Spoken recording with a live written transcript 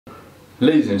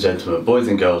Ladies and gentlemen, boys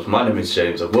and girls, my name is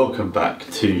James and welcome back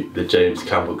to the James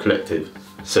Campbell Collective.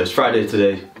 So it's Friday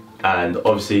today and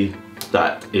obviously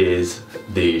that is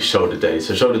the shoulder day.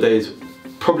 So shoulder day is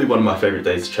probably one of my favourite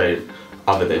days to train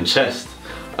other than chest.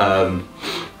 And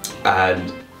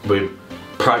we'll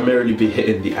primarily be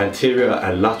hitting the anterior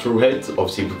and lateral heads.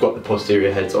 Obviously we've got the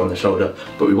posterior heads on the shoulder,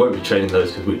 but we won't be training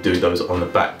those because we do those on the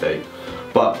back day.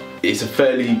 But it's a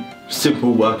fairly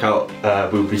simple workout.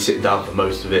 We'll be sitting down for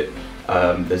most of it.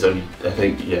 There's only, I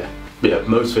think,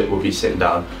 most of it will be sitting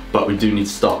down, but we do need to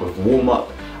start with warm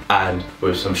up and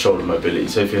with some shoulder mobility.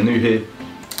 So if you're new here,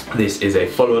 this is a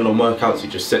follow along workout. So you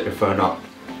just set your phone up,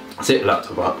 set your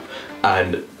laptop up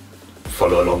and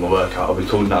follow along the workout. I'll be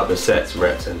calling out the sets,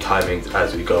 reps and timings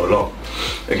as we go along.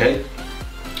 Okay,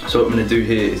 so what I'm going to do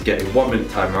here is get a 1 minute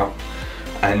timer up,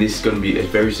 and this is going to be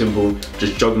very simple,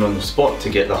 just jogging on the spot to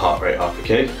get the heart rate up.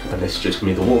 Okay, and this is just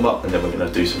going to be the warm up, and then we're going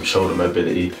to do some shoulder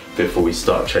mobility before we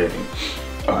start training.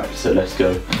 Alright, so let's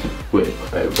go with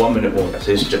a 1 minute warm up.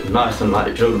 So it's just nice and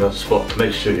light, jogging on the spot.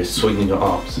 Make sure you're swinging your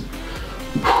arms.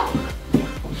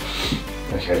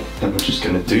 Okay, then we're just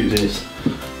going to do this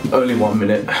only 1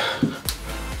 minute.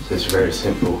 So it's very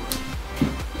simple.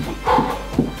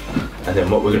 And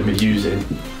then what we're going to be using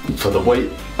for the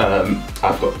weight,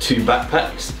 I've got 2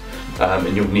 backpacks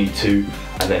and you'll need 2,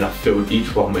 and then I've filled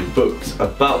each one with books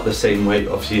about the same weight.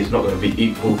 Obviously it's not going to be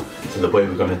equal, so the way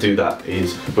we're going to do that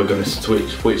is we're going to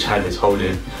switch which hand is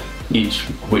holding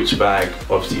which bag,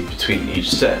 obviously between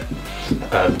each set,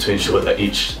 to ensure that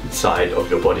each side of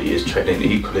your body is training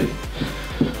equally.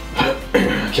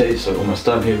 Okay, so almost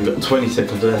done here. We've got 20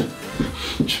 seconds left.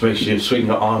 Just make sure you swing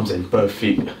your arms and both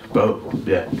feet,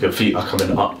 your feet are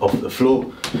coming up off the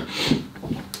floor.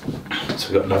 So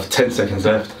we've got another 10 seconds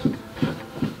left.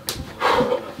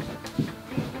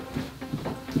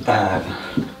 And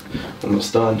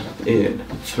almost done in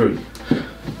 3,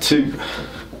 2,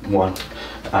 1,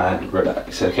 and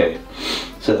relax. Okay,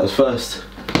 so that was first,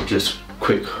 just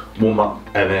quick warm up,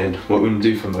 and then what we're going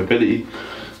to do for mobility,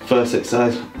 first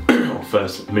exercise, or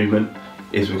first movement,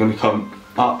 is we're going to come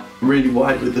up really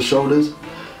wide with the shoulders.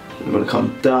 We're going to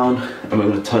come down and we're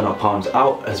going to turn our palms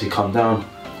out as we come down,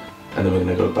 and then we're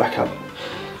going to go back up.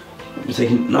 We're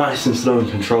taking it nice and slow and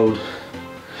controlled,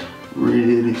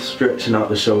 really stretching out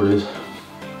the shoulders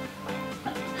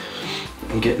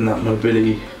and getting that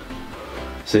mobility.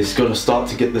 So it's going to start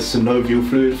to get the synovial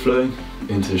fluid flowing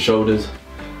into the shoulders,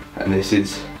 and this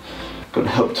is going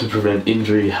to help to prevent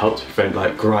injury, help to prevent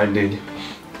like grinding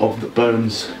of the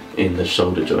bones in the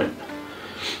shoulder joint.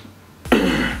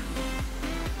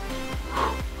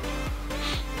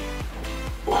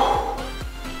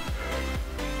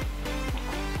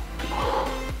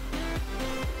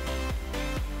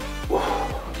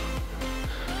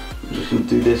 I'm just going to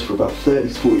do this for about 30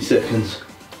 to 40 seconds.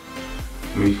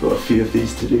 We've got a few of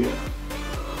these to do.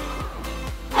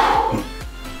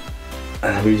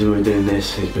 And the reason we're doing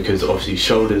this is because obviously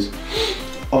shoulders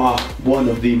are one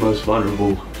of the most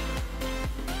vulnerable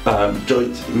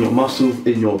joints in your muscle,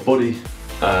 in your body,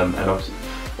 and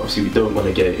obviously we don't want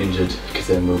to get injured, because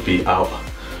then we'll be out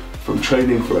from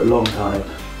training for a long time.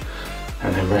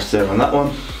 And then rest there on that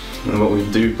one. And what we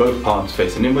do, both palms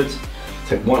facing inwards,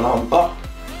 take one arm up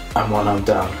and one arm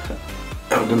down.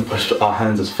 And we're going to push our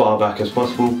hands as far back as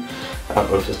possible at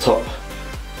both the top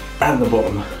and the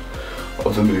bottom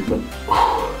of the movement.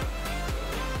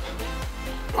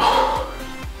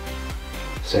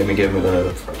 Same again, we're going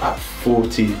to for about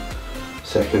 40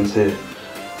 seconds here.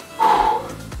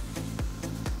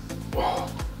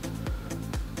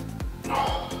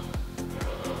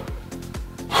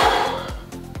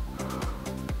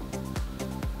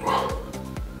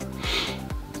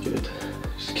 Good,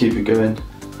 just keep it going.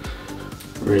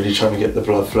 Really trying to get the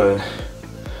blood flowing.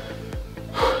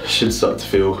 You should start to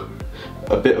feel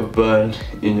a bit of burn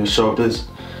in your shoulders.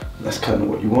 That's kind of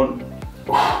what you want.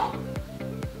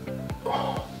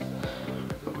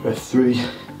 We're 3,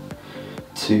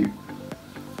 2,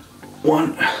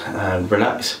 1, and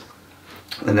relax.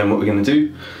 And then what we're going to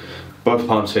do, both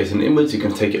palms facing inwards, you're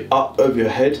going to take it up over your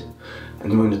head,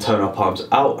 and then we're going to turn our palms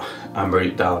out and bring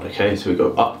it down. Okay, so we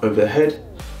go up over the head,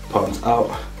 palms out,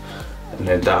 and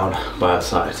then down by our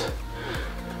side.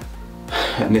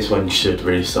 And this one you should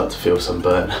really start to feel some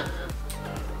burn.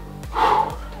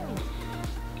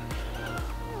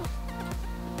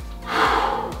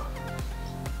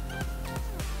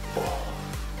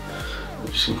 I'm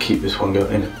just going to keep this one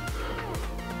going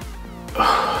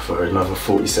for another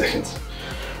 40 seconds.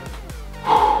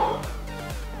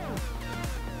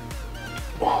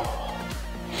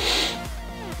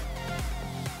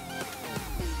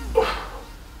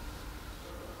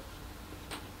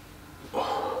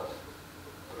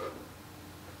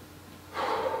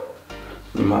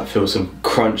 You might feel some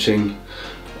crunching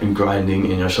and grinding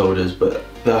in your shoulders, but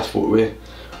that's what we're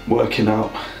working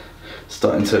out.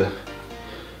 Starting to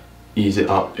ease it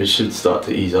up. It should start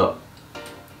to ease up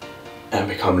and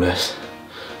become less,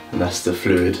 and that's the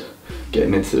fluid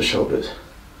getting into the shoulders.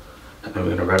 And then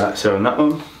we're going to relax here on that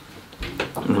one.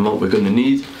 And then what we're going to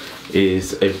need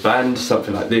is a band,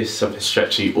 something like this, something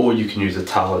stretchy, or you can use a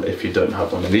towel if you don't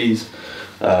have one of these.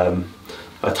 A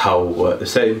towel will work the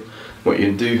same. What you're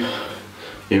going to do,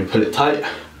 you're going to pull it tight,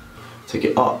 take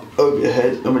it up over your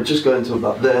head, and we're just going to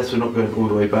about there, so we're not going all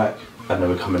the way back, and then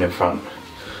we're coming in front.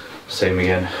 Same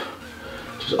again,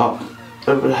 just up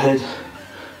over the head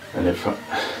and in front,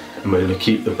 and we're going to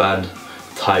keep the band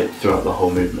tight throughout the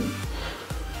whole movement.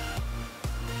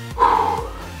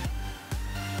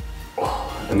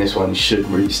 And this one, you should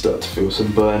really start to feel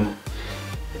some burn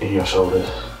in your shoulders.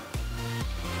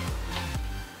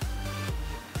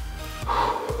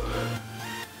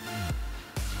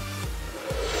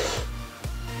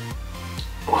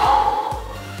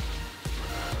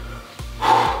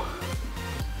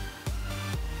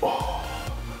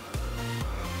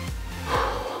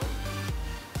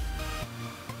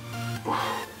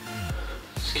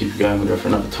 Just keep it going, we'll go for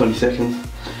another 20 seconds.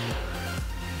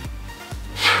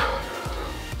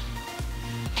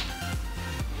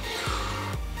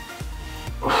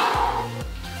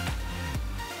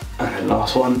 And then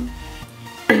last one,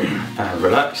 and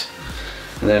relax.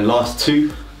 And then last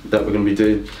two that we're going to be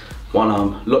doing, one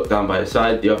arm locked down by your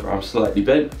side, the other arm slightly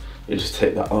bent. You just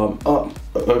take that arm up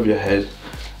over your head,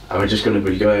 and we're just going to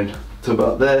be going to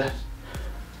about there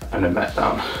and then back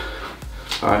down.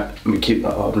 Alright, let me keep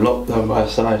that arm locked down by your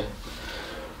side.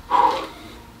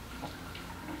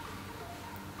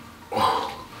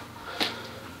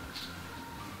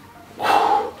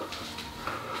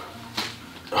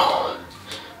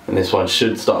 And this one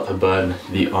should start to burn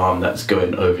the arm that's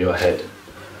going over your head.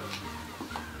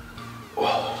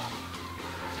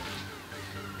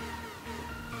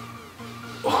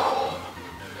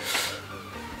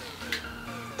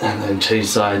 And then change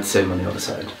sides, same on the other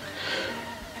side.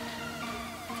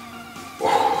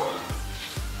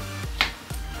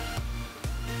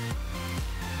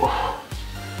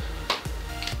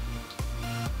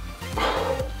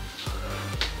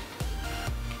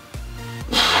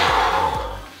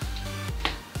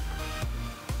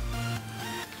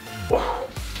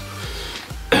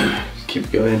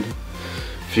 Keep going.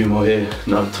 A few more here,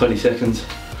 another 20 seconds.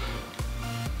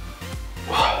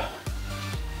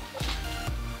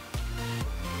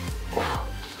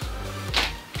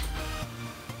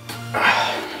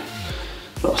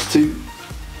 Last two.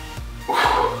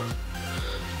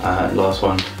 And last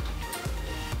one.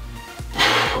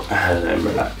 And then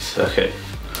relax. Okay,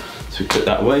 so we put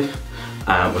that away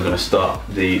and we're going to start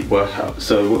the workout.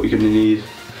 So what we're going to need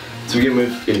to begin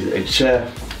with is a chair,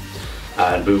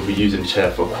 and we'll be using the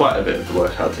chair for quite a bit of the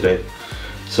workout today.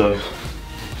 So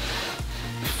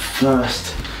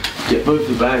first, get both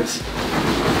the bags,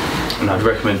 and I'd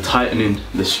recommend tightening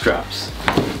the straps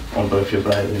on both your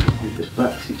bags. Move this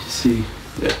back so you can see.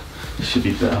 Yeah, it should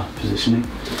be better positioning.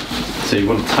 So you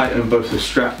want to tighten both the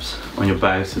straps on your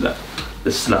bag so that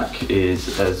the slack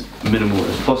is as minimal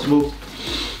as possible.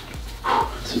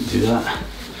 So do that.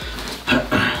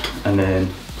 And then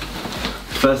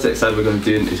first exercise we're going to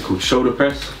do is called shoulder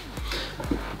press.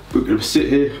 We're going to sit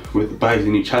here with the bags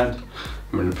in each hand.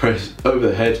 We're going to press over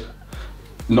the head,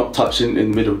 not touching in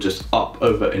the middle, just up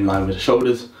over in line with the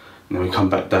shoulders, and then we come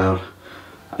back down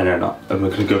and then up. And we're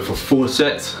going to go for 4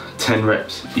 sets, 10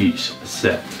 reps each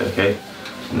set, okay?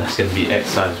 And that's going to be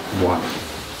exercise 1.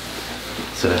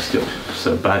 So let's go.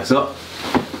 So bags up,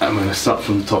 and we're going to start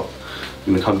from the top.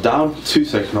 We're going to come down, 2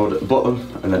 second hold at the bottom,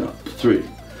 and then up. 3,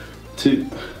 2,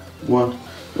 1.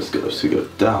 Let's go. So we go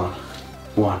down,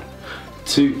 1,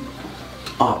 2,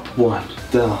 up, 1,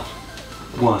 down,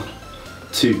 1,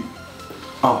 2,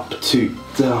 up, 2,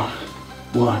 down,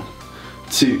 1,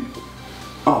 2,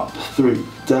 up, 3,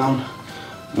 down,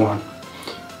 1,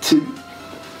 2,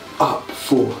 up,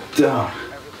 4, down,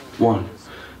 1,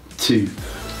 2,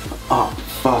 up,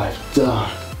 5, down,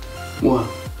 1,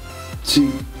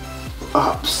 2,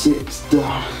 up, 6,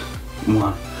 down,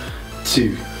 1,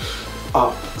 2,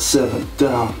 up, 7,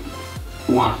 down,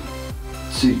 1,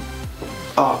 2,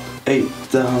 up, 8,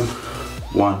 down,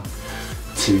 1,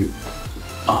 2,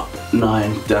 up,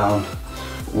 9, down,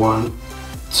 1,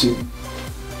 2,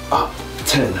 up,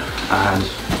 10, and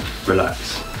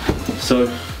relax. So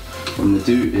what I'm going to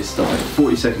do is start a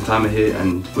 40-second timer here,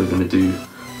 and we're going to do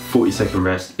 40-second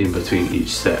rest in between each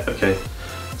set, okay?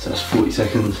 So that's 40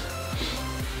 seconds.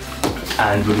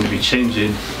 And we're going to be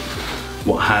changing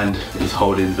what hand is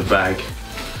holding the bag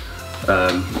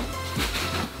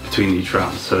between each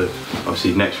round. So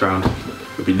obviously next round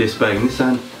will be this bag in this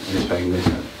hand, and this bag in this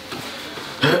hand.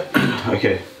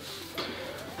 Okay,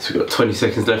 so we've got 20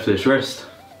 seconds left for this rest.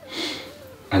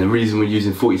 And the reason we're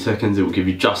using 40 seconds, it will give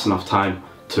you just enough time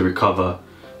to recover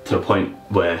to the point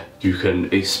where you can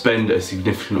expend a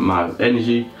significant amount of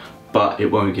energy, but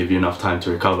it won't give you enough time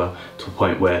to recover to a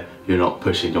point where you're not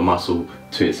pushing your muscle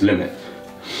to its limit.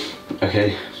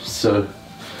 Okay, so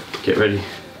get ready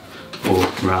for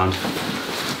round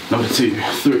number 2,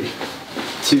 3,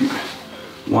 2,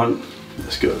 1,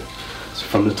 let's go. So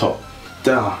from the top,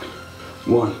 down,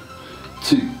 1,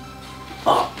 2,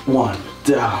 up, 1,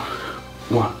 down,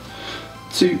 1,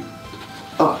 2,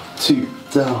 up, 2,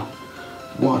 down,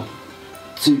 1,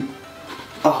 2,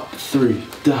 up, 3,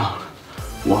 down,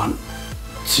 1,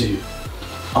 2,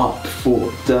 up,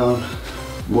 4, down,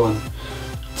 1,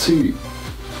 2,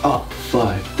 up,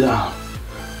 5, down,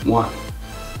 1,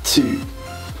 2,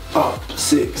 up,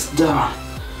 6, down,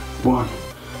 1,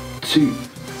 2,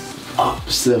 up,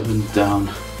 7, down,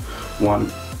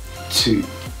 1, 2,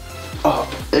 up,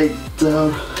 8,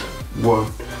 down,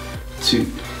 1,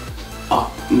 2,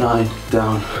 up, 9,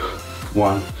 down,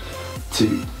 1,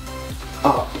 2,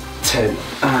 up, 10,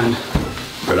 and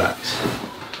relax.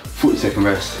 40-second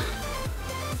rest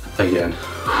again.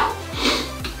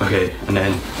 Okay, and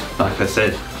then like I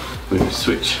said, we're going to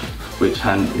switch which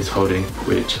hand is holding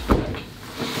which bag.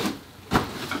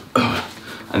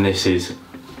 And this is,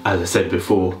 as I said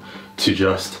before, to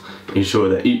just ensure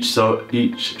that each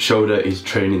shoulder is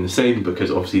training the same,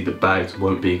 because obviously the bags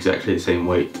won't be exactly the same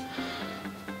weight.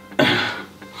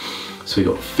 So we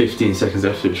got 15 seconds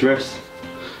left for this rest.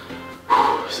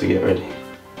 So get ready.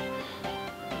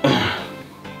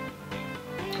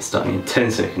 Starting in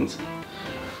 10 seconds.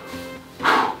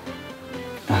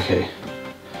 Okay,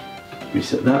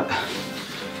 reset that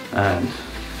and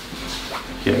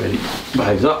get ready.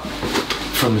 Bags up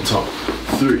from the top.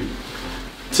 3,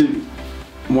 2,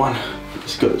 1.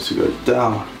 Let's go. So go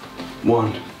down.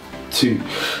 1, 2,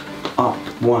 up.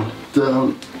 1,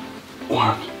 down.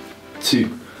 1,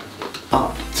 2,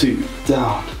 up. 2,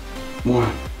 down.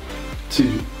 1,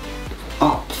 2,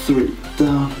 up. 3,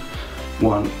 down.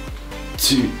 1,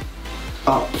 2,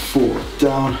 up. 4,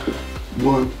 down.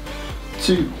 1,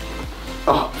 2,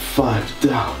 up. 5,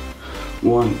 down.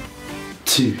 1,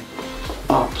 2,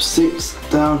 up. 6,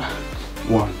 down.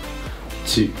 1,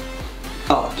 2,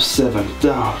 up. 7,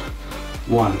 down.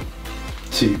 1,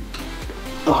 2,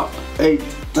 up. 8,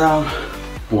 down.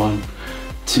 1,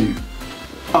 2,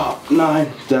 up.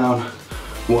 9, down.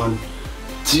 1,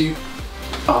 2,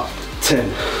 up.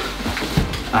 10,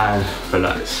 and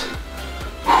relax.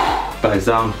 Bags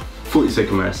down.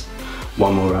 40-second rest.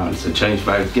 One more round. So change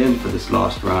bags again for this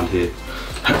last round here.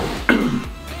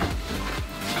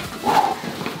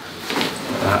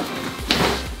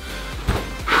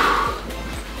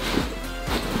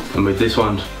 And with this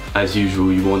one, as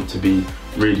usual, you want to be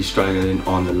really struggling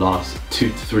on the last 2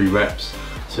 to 3 reps.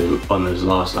 So on those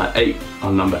last like 8,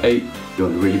 on number 8, you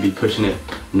want to really be pushing it.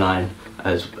 9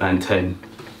 and 10.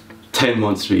 10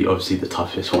 wants to be obviously the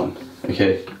toughest one.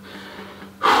 Okay.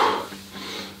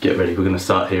 Get ready. We're going to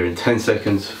start here in 10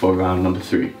 seconds for round number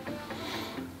 3.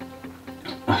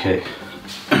 Okay.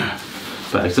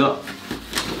 Bags up.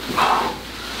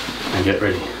 And get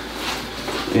ready.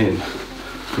 In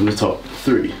from the top.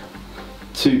 3,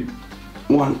 2,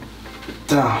 1,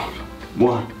 down.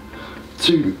 1,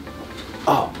 2,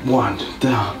 up. 1,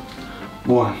 down.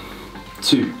 1,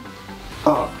 2,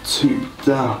 up. 2,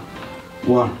 down.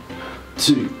 1,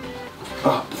 2,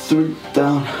 up. 3,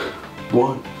 down.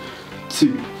 1,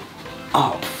 2,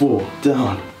 up. 4,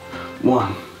 down.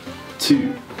 1,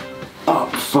 2,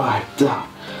 up. 5, down.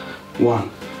 1,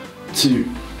 2,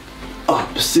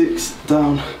 up. 6,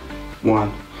 down.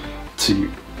 1,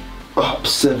 2, up.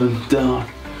 7, down.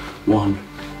 1,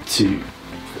 2,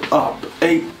 up.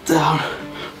 8, down.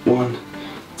 1,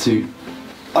 2,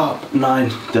 up.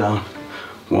 9, down.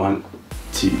 1,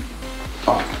 2,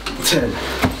 up. 10,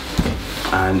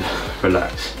 and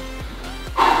relax.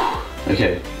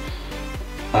 Okay.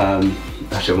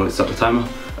 Actually, I want to start the timer.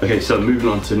 Okay, so moving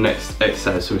on to the next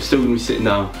exercise. So we're still going to be sitting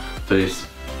down for this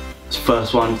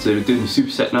first one. So we're doing the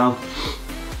superset now.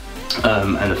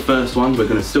 And the first one, we're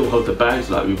going to still hold the bags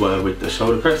like we were with the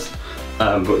shoulder press.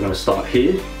 But we're going to start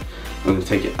here. I'm going to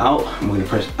take it out, and we're going to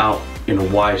press out in a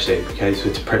Y shape. Okay,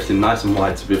 so to press it nice and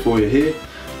wide. So before you're here,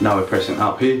 now we're pressing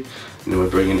out here, and then we're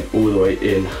bringing it all the way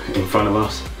in front of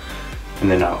us, and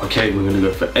then out. Okay, we're going to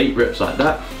go for 8 reps like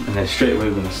that, and then straight away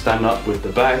we're going to stand up with the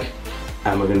bag,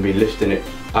 and we're going to be lifting it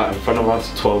out in front of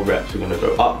us. 12 reps. We're going to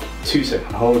go up,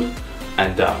 2-second hold,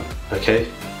 and down. Okay.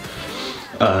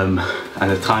 And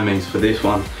the timings for this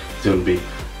one It's gonna be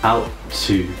out,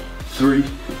 2, 3,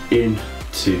 in,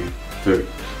 2, 3,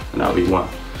 and that'll be 1.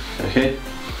 Okay,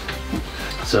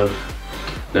 so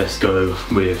let's go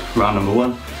with round number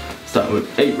 1, starting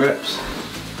with 8 reps,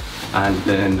 and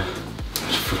then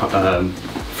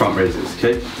front raises.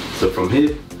 Okay, so from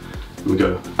here we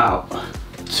go out,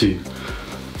 2,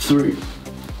 3,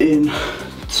 in,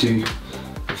 2,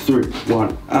 3,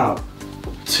 1, out,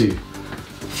 2,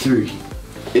 3,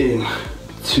 in,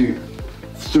 2,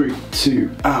 3,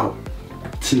 2, out,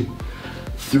 2,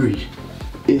 3,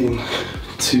 in,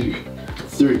 2,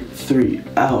 3, 3,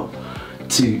 out,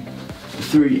 2,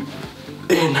 3,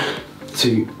 in,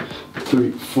 2,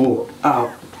 3, 4,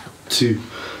 out, 2,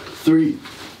 3,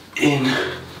 in,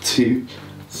 2,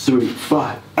 3,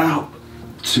 5, out,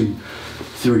 2,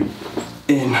 3,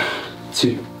 in,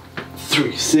 2,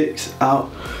 3, 6, out,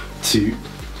 2,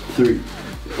 3,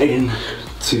 in,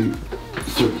 2,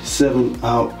 3, 7,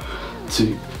 out,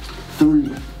 2,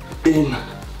 3, in,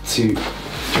 2,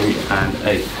 3, and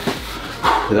 8.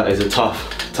 That is a tough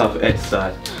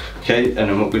exercise. Okay, and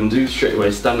then what we're gonna do straight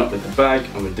away, stand up with the bag,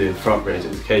 and we're doing front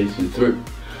raises. Okay, so 3,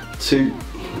 2,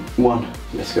 1,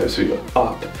 let's go. So we go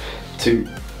up, 2,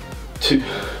 2,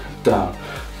 down,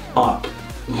 up,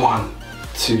 1,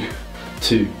 2,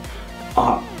 2,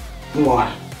 up,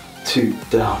 1, 2,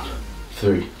 down,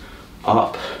 3,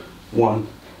 up, 1,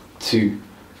 2,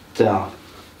 down,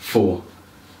 4,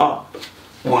 up,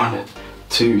 1,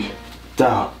 2,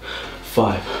 down,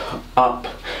 5, up,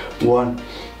 1,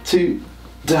 2,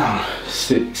 down,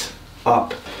 6,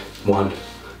 up, 1,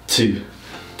 2,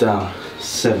 down,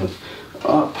 7,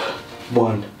 up,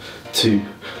 1, 2,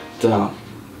 down,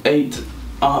 8,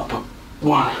 up,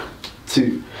 1,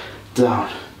 2, down,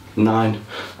 9,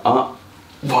 up,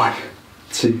 1,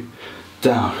 2,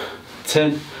 down,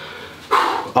 10,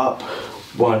 up,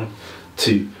 1,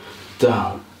 2,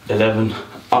 down, 11,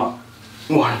 up,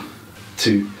 1,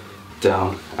 2,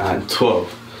 down, and 12,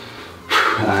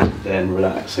 and then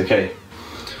relax. Okay,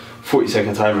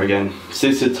 40-second timer again. So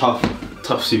this is a tough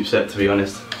superset, to be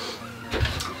honest.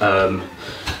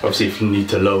 Obviously if you need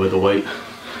to lower the weight,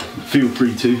 feel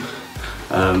free to,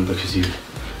 because you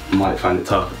might find it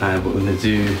tough. And we're gonna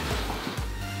do,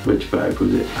 which bag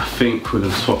was it? I think we're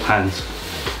gonna swap hands.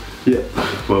 Yeah,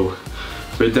 well,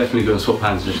 we're definitely gonna swap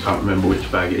hands, I just can't remember which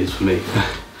bag it is for me.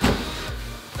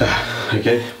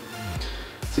 Okay,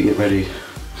 so get ready.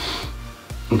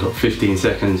 We've got 15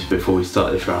 seconds before we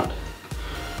start this round.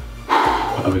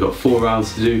 And we've got 4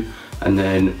 rounds to do, and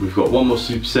then we've got one more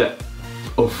superset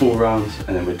of 4 rounds,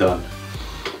 and then we're done.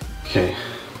 Okay,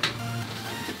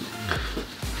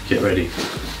 get ready.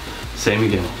 Same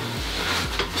again.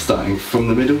 Starting from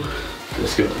the middle,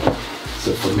 let's go.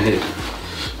 So from here,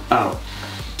 out,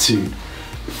 2,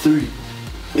 3,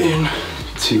 in,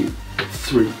 2,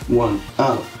 3, 1,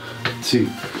 out, 2,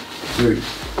 3,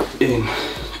 in,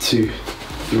 2,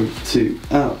 3, 2,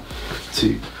 out,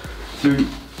 2, 3,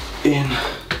 in,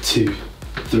 2,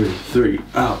 3, 3,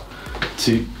 out,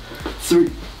 2, 3,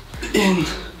 in,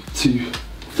 2,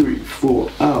 3, 4,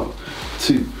 out,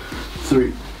 2,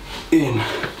 3, in,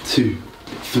 2,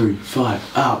 3,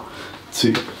 5, out,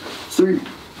 2, 3,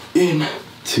 in,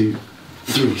 2,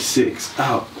 3, 6,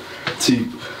 out, 2,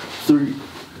 3,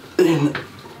 in,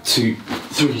 2,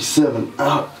 3, 7,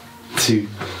 out, 2,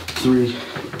 3,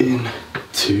 in,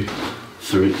 2,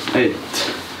 3, 8,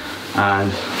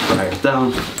 and back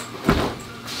down,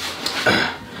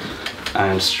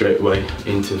 and straight away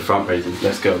into the front raises.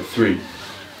 Let's go. 3,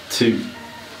 2,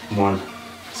 1,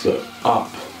 let's go. Up,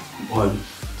 1,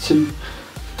 2,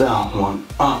 down, 1,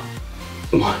 up,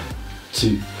 1,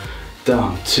 2,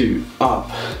 down, 2,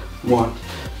 up, 1,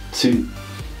 2,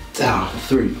 down,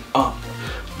 3, up,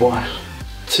 1,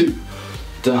 2,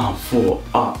 down, 4,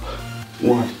 up,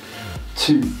 1,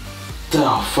 2,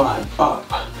 down, 5,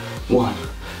 up, 1,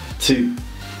 2,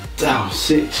 down,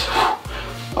 6,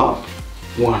 up,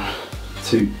 1,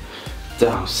 2,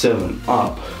 down, 7,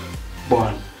 up,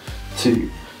 1,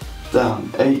 2,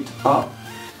 down, 8, up,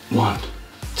 1,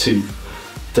 2,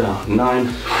 down, 9,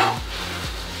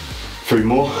 3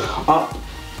 more, up,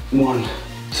 1,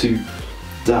 2,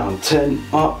 down, 10,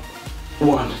 up,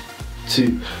 1,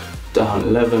 2, down,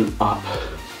 11, up,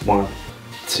 1,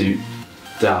 2,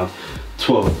 down,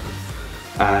 12,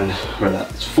 and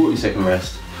relax. 40-second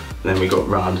rest, then we got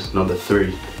round number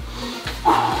 3.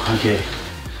 Okay,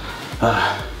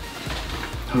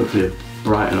 hopefully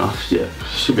bright enough. Yeah,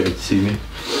 should be able to see me.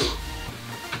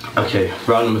 Okay,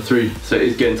 round number 3. So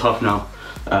it's getting tough now.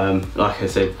 Like I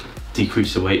said,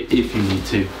 decrease the weight if you need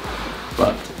to,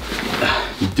 but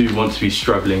you do want to be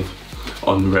struggling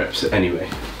on the reps anyway.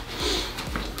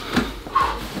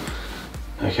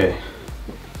 Okay,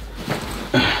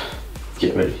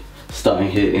 Get ready. Starting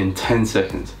here in 10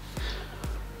 seconds.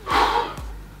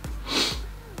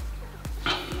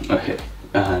 Okay,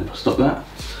 and stop that.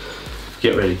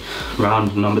 Get ready.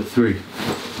 Round number 3.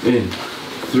 In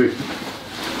 3,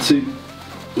 2,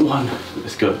 1.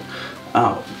 Let's go.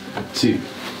 Out. 2,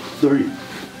 3.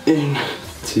 In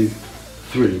 2,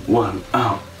 3. 1.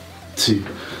 Out. 2,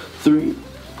 3.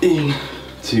 In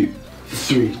 2,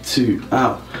 3. 2.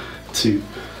 Out. 2,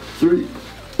 3.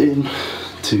 In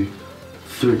 2,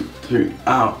 3. 3.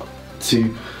 Out.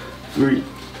 2, 3.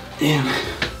 In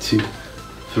 2,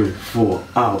 3. 4.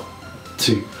 Out.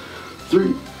 2,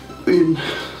 3. In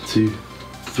 2,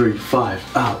 3.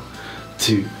 5. Out.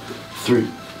 2, 3.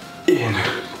 In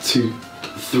 2,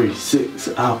 3. 6.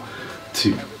 Out.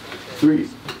 2, 3.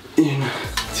 In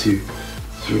 2,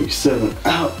 3. 7.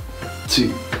 Out.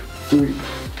 2, 3.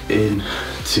 In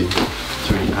 2,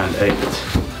 3. And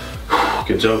 8.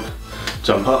 Good job.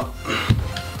 Jump up.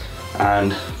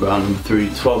 And round number 3,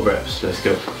 12 reps. Let's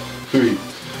go. 3,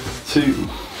 2,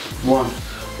 1.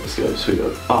 Let's go. So we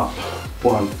go up.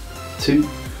 1, 2.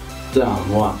 Down.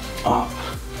 1. Up.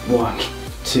 1,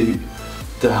 2.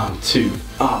 Down. 2.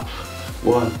 Up.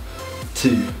 1,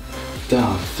 2.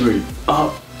 Down. 3.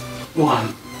 Up.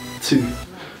 1, 2.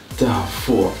 Down.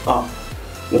 4. Up.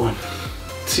 1,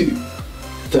 2.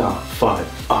 Down.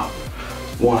 5. Up.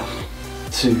 1,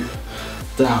 2.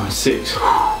 Down. 6.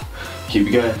 Keep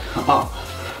it going. Up.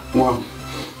 1,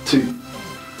 2.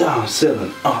 Down.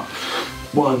 7. Up.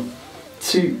 1,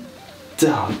 2.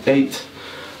 Down. 8.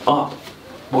 Up.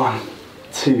 1,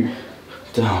 2.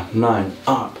 Down. 9.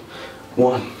 Up.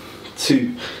 1,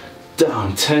 2.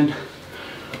 Down. 10.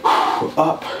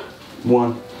 Up.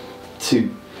 1,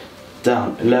 2.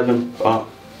 Down. 11. Up.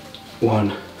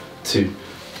 1, 2.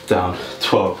 Down.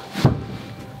 12.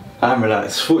 And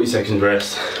relax. 40 seconds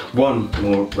rest. One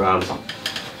more round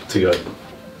to go.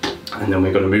 And then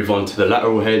we're going to move on to the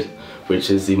lateral head, which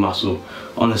is the muscle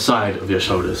on the side of your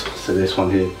shoulders. So this one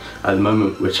here, at the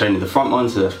moment we're training the front one,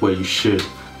 so that's where you should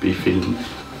be feeling it.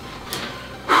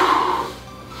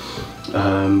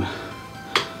 I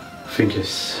think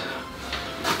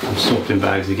I'm swapping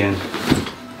bags again.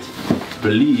 I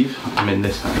believe I'm in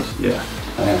this hand. Yeah,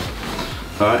 I am.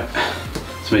 Alright,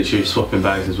 so make sure you're swapping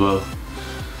bags as well.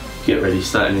 Get ready,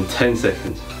 starting in 10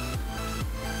 seconds.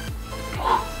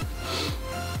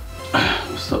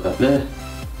 We'll stop that there.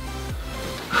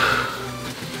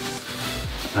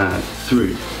 And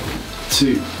 3,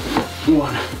 2,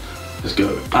 1. Let's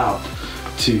go. Out.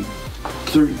 2,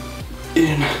 3.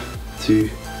 In. 2,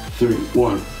 3.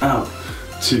 1. Out.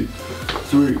 2,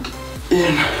 3.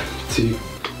 In. 2,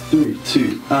 3.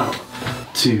 2. Out.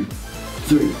 2,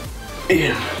 3.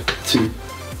 In. 2,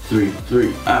 3.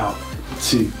 3. Out.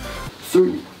 2,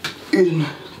 3. In.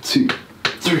 2,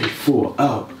 3. 4.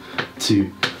 Out.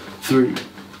 2, 3.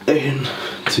 In.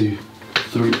 2,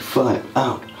 3. 5.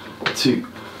 Out. 2,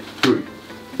 3.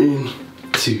 In.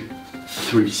 2,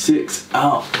 3. 6.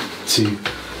 Out. 2,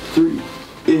 3.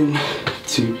 In.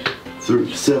 2,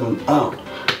 3. 7. Out.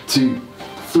 2,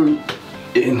 3.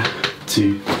 In.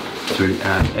 2, 3.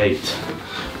 And 8.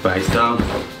 Bags down.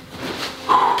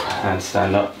 And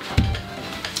stand up.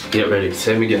 Get ready.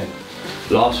 Same again.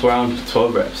 Last round.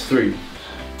 12 reps. 3,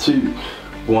 2,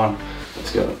 1.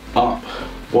 Let's go. Up.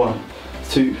 1,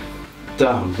 2.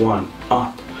 Down. 1.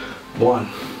 Up. 1,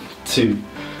 2.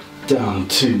 Down.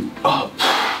 2. Up.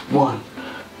 1,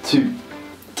 2.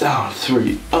 Down.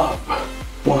 3. Up.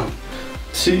 1,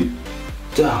 2.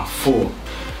 Down. 4.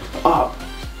 Up.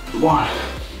 1,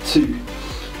 2.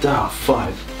 Down.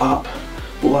 5. Up.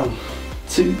 1,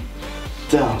 2.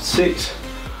 Down. 6.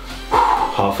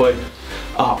 Halfway.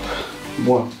 Up.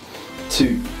 1,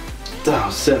 2.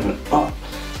 Down. 7. Up.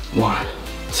 1,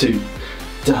 2.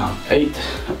 Down. 8.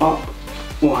 Up.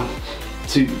 1,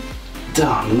 2.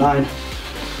 Down. 9.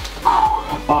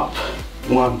 Up.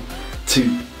 1,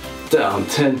 2. Down.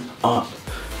 10. Up.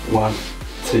 1,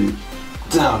 2.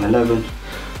 Down. 11.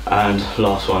 And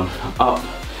last one. Up.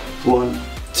 1,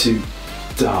 2.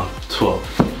 Down.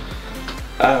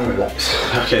 12. And relax.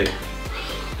 Okay.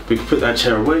 We can put that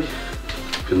chair away.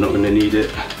 We're not going to need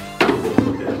it.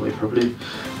 Put it away probably.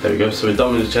 There we go. So we're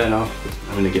done with the chair now.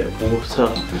 I'm going to get water.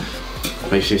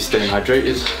 Make sure you're staying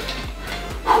hydrated.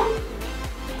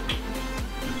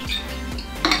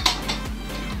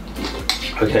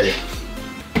 Okay,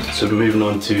 so we're moving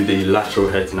on to the lateral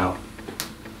heads now.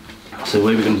 So the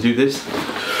way we're going to do this,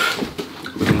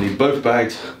 we're going to need both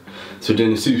bags. So we're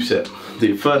doing a superset.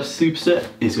 The first superset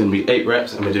is going to be 8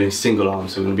 reps and we're doing single arm.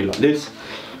 So we're going to be like this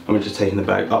and we're just taking the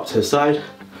bag up to the side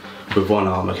with one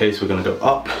arm. Okay, so we're going to go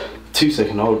up, 2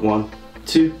 second hold, 1,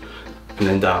 2, and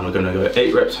then down. We're going to go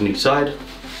 8 reps on each side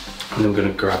And then we're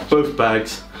gonna grab both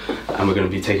bags and we're gonna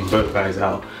be taking both bags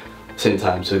out same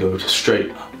time. So go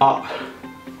straight up,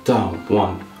 down,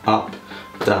 1, up,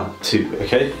 down, 2,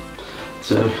 okay?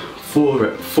 So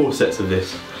four sets of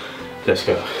this. Let's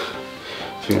go. So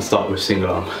we're gonna start with single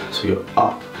arm. So we go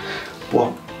up,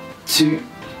 1, 2,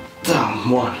 down,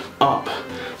 1, up,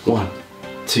 1,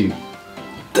 2,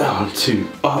 down, 2,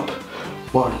 up,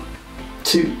 1,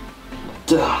 2,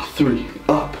 down, 3,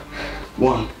 up,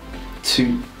 1,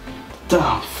 2,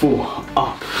 down, 4,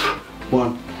 up,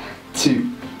 1,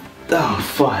 2, down,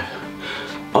 5,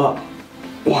 up,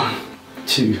 1,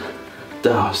 2,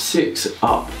 down, 6,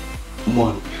 up,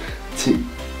 1, 2,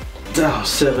 down,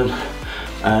 7,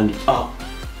 and up,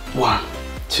 1,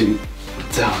 2,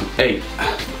 down, 8.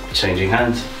 Changing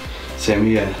hands, same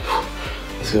again.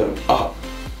 Let's go up,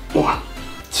 1,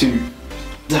 2,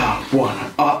 down,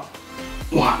 1, up,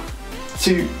 1,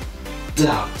 2,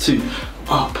 down, 2,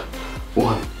 up,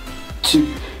 1,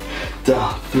 2,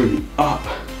 down, 3, up,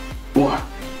 1,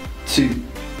 2,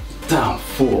 down,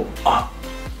 4, up,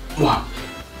 1,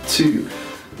 2,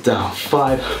 down,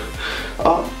 5,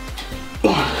 up,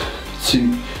 1,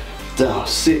 2, down,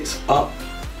 6, up,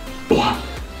 1,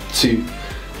 2,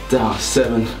 down,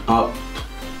 7, up,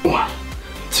 1,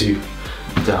 2,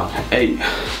 down, 8.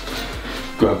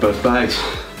 Grab both bags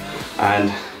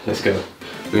and let's go.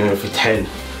 We're gonna go for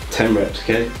 10 reps,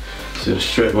 okay? So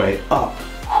straight away up,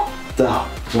 down,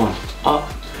 1, up,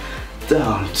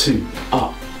 down, 2,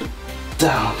 up,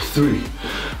 down, 3,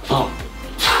 up,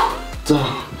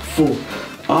 down, 4,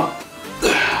 up,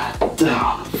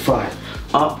 down,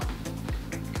 5, up,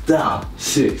 down,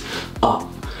 6,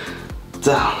 up,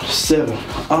 down, 7,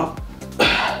 up,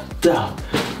 down,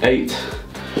 8,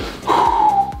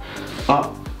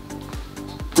 up,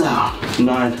 down,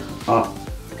 9, up,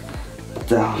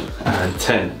 down, and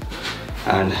 10,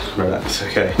 and relax,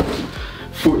 okay?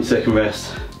 40-second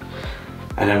rest,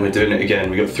 and then we're doing it again.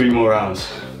 We got 3 more rounds.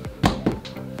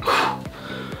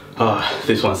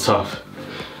 This one's tough.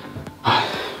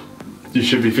 You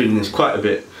should be feeling this quite a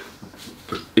bit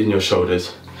in your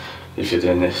shoulders if you're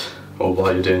doing this, or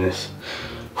while you're doing this.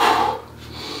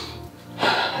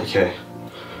 Okay,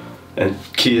 and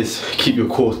key is keep your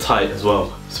core tight as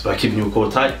well. So by keeping your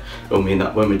core tight, it'll mean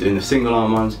that when we're doing the single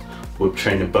arm ones, we're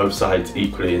training both sides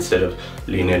equally instead of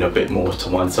leaning a bit more to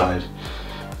one side.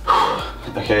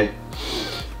 Okay,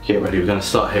 get ready. We're gonna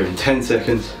start here in 10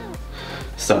 seconds.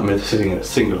 Starting with sitting in a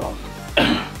single arm.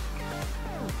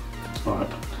 All right,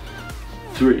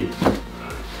 3,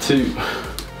 2,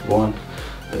 1.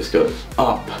 Let's go.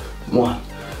 Up, 1,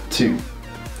 2,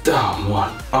 down,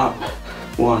 1, up,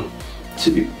 1,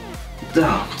 2,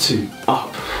 down, 2,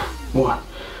 up, 1,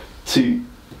 2,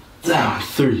 down,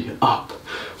 3, up,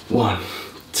 1,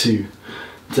 2,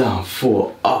 down,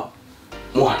 4, up,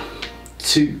 1,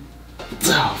 2,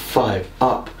 down, 5,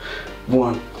 up,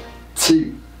 1,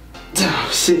 2,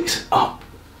 down, 6, up,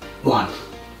 1,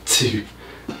 2,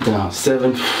 down,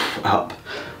 7, up,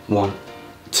 1,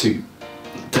 2,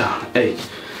 down, 8.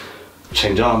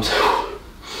 Change arms.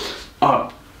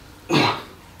 Up, 1,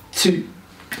 2,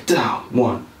 down,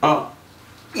 1, up,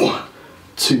 1,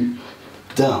 2,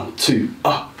 down, 2,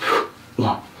 up,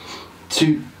 1,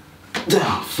 2,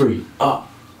 down, 3, up,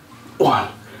 1,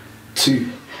 2,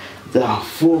 down,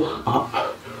 4, up,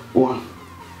 1,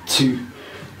 2,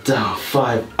 down,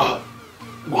 5, up,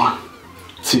 1,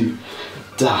 2,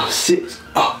 down, 6,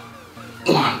 up,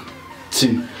 1,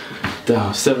 2,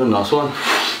 down, 7, last one,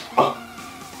 up,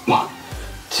 1,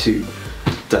 2,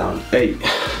 down, 8.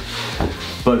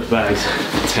 Both bags,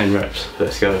 10 reps.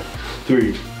 Let's go.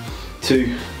 3,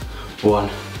 2, 1.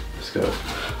 Let's go.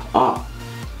 Up,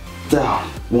 down,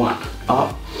 1,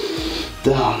 up,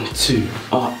 down, 2,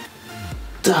 up,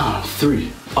 down,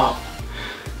 3, up,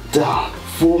 down,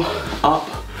 4, up,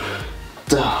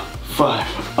 down,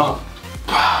 5, up,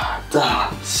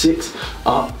 down, 6,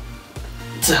 up,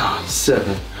 down,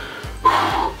 7,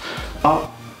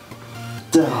 up,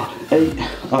 down, 8,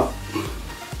 up,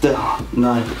 down,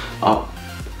 9, up,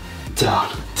 down,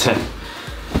 10.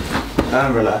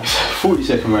 And relax.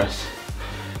 40-second rest.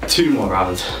 2 more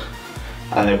rounds.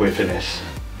 And then we're finished.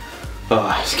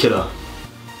 It's killer.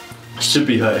 Should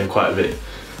be hurting quite a bit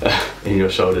in your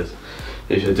shoulders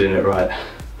if you're doing it right.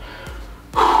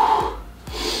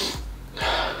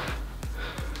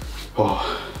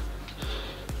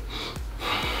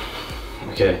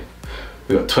 Okay,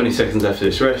 we've got 20 seconds after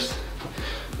this rest.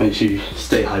 Make sure you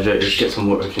stay hydrated, get some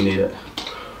water if you need it.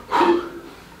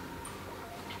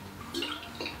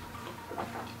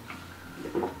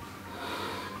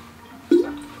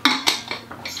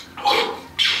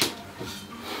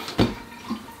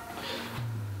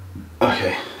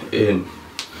 Okay, in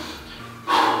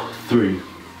 3,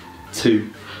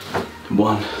 2,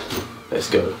 1. Let's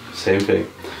go. Same thing.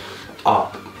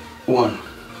 Up, 1,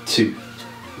 2,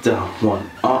 down,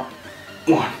 1, up,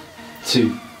 1,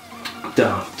 2,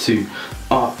 down, 2,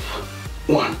 up,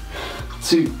 1,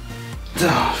 2,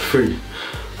 down, 3,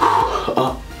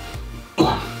 up,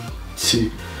 1,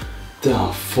 2,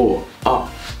 down, 4, up,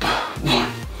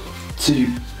 1, 2,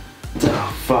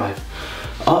 down, 5,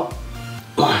 up,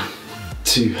 1,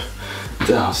 2,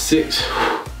 down, 6,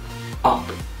 up,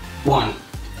 1,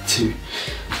 2,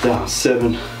 down,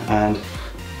 7, and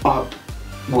up,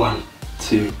 1,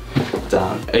 2,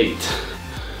 down, 8.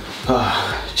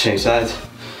 Change sides.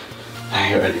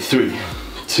 And get ready. 3,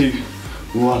 2,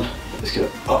 1. Let's go.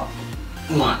 Up,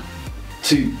 1,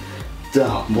 2,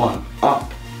 down, 1,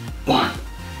 up, 1,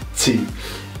 2,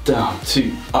 down,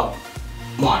 2, up,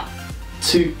 1,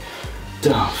 2,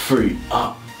 down, 3,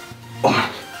 up, 1,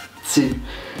 2,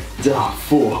 down,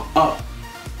 4, up,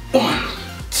 1,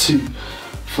 2,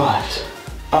 5,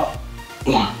 up,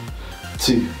 1,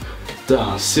 2,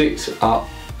 down, 6, up,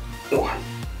 1,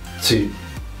 2,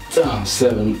 down,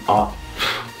 7, up,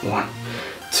 1,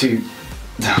 2,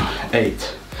 down,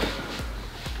 8.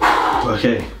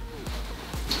 Okay,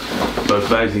 both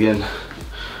bags again.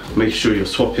 Make sure you're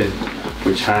swapping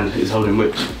which hand is holding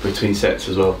which between sets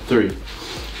as well. 3,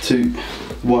 2,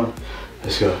 1,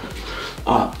 let's go.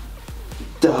 Up,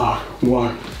 down,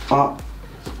 1, up,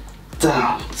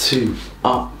 down, 2,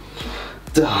 up,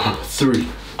 down, 3,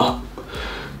 up,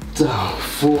 down,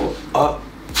 4, up,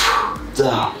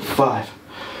 down, 5,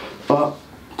 up,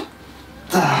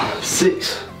 down,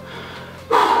 6,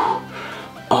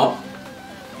 up,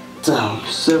 down,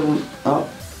 7, up,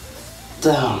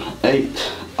 down,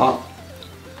 8, up,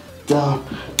 down,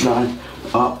 9,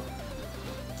 up,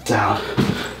 down,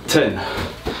 10,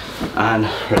 and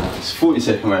relax.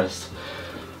 40-second rest.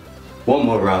 One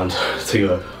more round to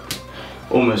go.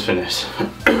 Almost finished.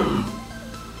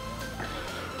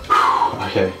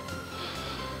 Okay.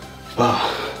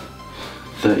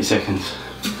 30 seconds.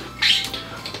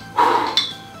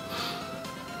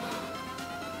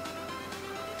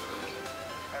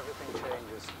 Everything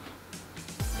changes.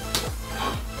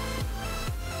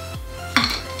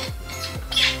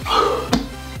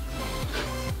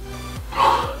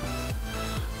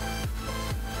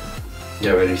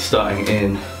 Get ready, starting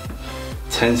in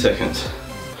 10 seconds.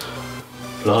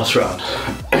 Last round.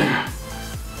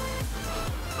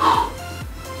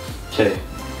 Okay,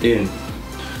 in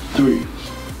 3,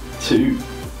 2,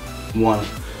 1.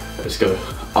 Let's go.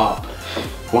 Up,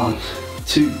 1,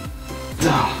 2,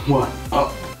 down, 1,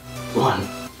 up, 1,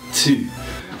 2,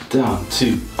 down,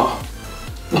 2, up,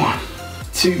 1,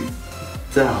 2,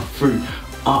 down, 3,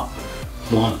 up,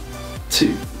 1,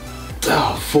 2,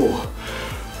 down, 4,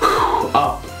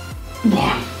 up,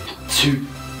 1, 2,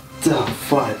 down,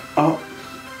 5, up,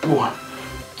 1,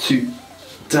 2,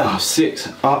 down, 6,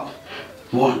 up,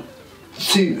 1,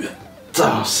 2,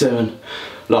 down, 7.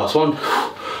 Last one.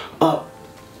 Up,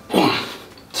 1,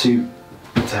 2,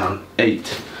 down,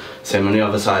 8. Same on the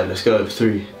other side. Let's go.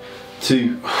 3,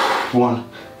 2, 1.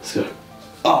 Let's go.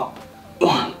 Up,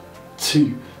 1,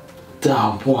 2,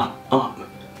 down, 1, up,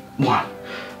 1,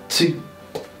 2,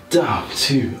 down,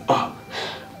 2, up,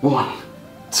 1,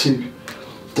 2,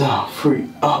 down, 3,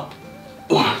 up,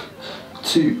 1,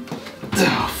 2,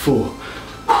 down, 4,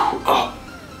 up,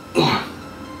 1,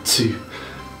 2,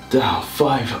 down,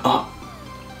 5, up,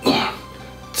 1,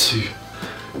 2,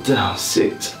 down,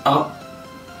 6, up,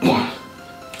 1,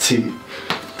 2,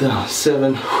 down,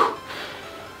 7,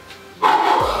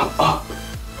 up,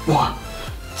 1,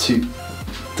 2,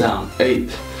 down,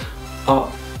 8, up,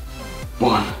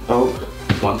 1, oh,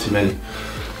 one too many.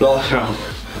 Last round.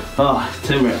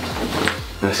 10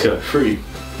 reps. Let's go. 3,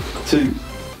 2,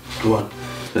 1.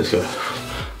 Let's go.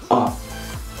 Up,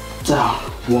 down,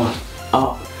 1,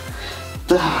 up,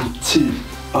 down, 2,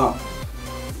 up,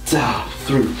 down,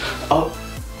 3, up,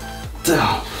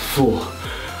 down, 4,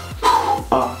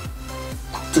 up,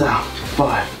 down,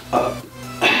 5, up,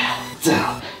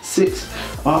 down, 6,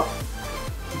 up,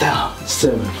 down,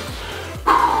 7,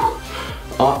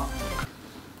 up,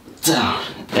 down,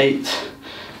 8,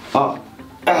 up,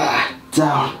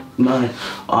 down, 9,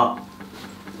 up,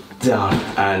 down,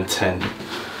 and 10.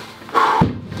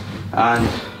 And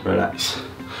relax.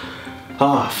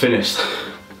 Finished.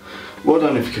 Well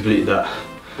done if you completed that.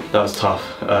 That was tough.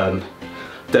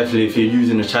 Definitely if you're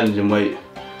using a challenging weight,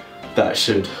 that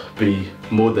should be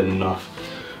more than enough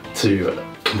to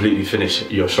completely finish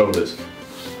your shoulders.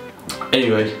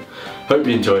 Anyway, hope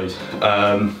you enjoyed.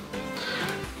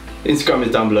 Instagram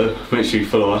is down below, make sure you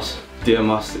follow us, DM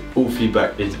us, all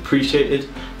feedback is appreciated.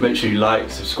 Make sure you like,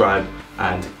 subscribe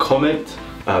and comment.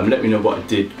 Let me know what I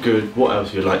did good, what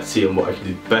else you'd like to see and what I can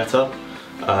do better.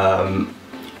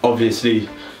 Obviously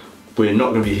we're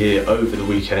not going to be here over the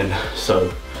weekend,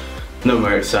 so no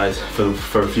more exercise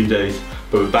for a few days,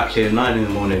 but we're back here at 9 in the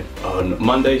morning on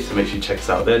Monday, so make sure you check us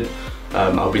out then.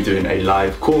 I'll be doing a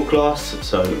live core class,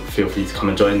 so feel free to come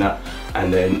and join that,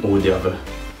 and then all the other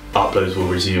uploads will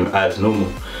resume as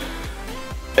normal.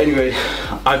 Anyway,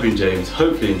 I've been James,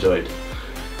 hopefully enjoyed.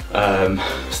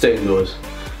 Stay indoors,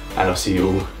 and I'll see you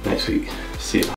all next week. See ya.